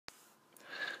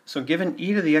So given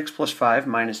e to the x plus 5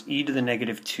 minus e to the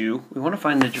negative 2, we want to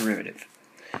find the derivative.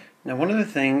 Now one of the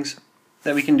things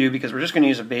that we can do, because we're just going to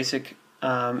use a basic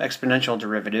exponential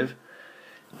derivative,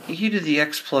 e to the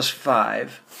x plus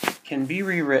 5 can be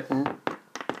rewritten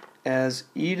as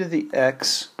e to the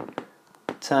x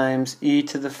times e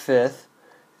to the fifth,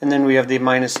 and then we have the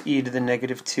minus e to the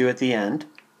negative 2 at the end.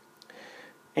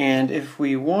 And if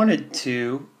we wanted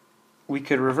to, we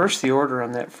could reverse the order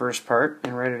on that first part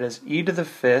and write it as e to the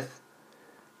fifth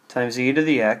times e to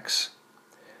the x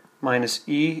minus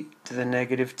e to the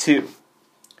negative 2.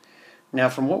 Now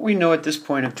from what we know at this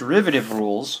point of derivative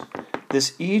rules,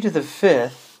 this e to the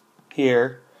fifth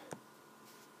here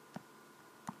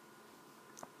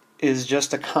is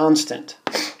just a constant.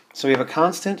 So we have a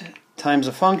constant times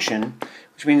a function,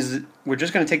 which means that we're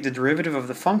just going to take the derivative of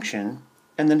the function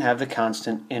and then have the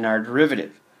constant in our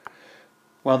derivative.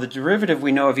 Well, the derivative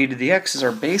we know of e to the x is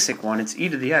our basic one. It's e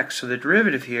to the x. So the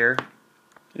derivative here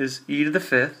is e to the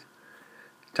fifth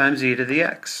times e to the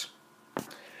x.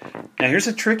 Now here's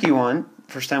a tricky one.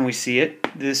 First time we see it.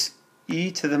 This e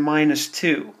to the minus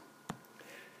 2.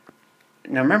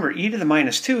 Now remember, e to the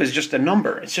minus 2 is just a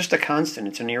number. It's just a constant.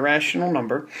 It's an irrational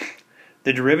number.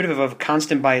 The derivative of a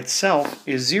constant by itself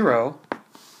is 0.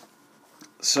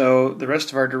 So the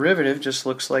rest of our derivative just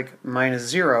looks like minus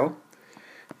 0.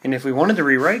 And if we wanted to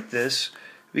rewrite this,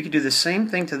 we could do the same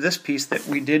thing to this piece that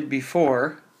we did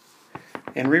before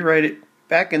and rewrite it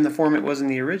back in the form it was in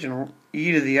the original,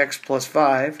 e to the x plus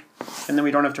 5, and then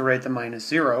we don't have to write the minus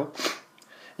 0.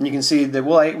 And you can see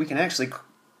that we can actually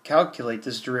calculate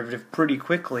this derivative pretty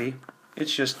quickly.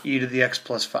 It's just e to the x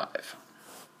plus 5.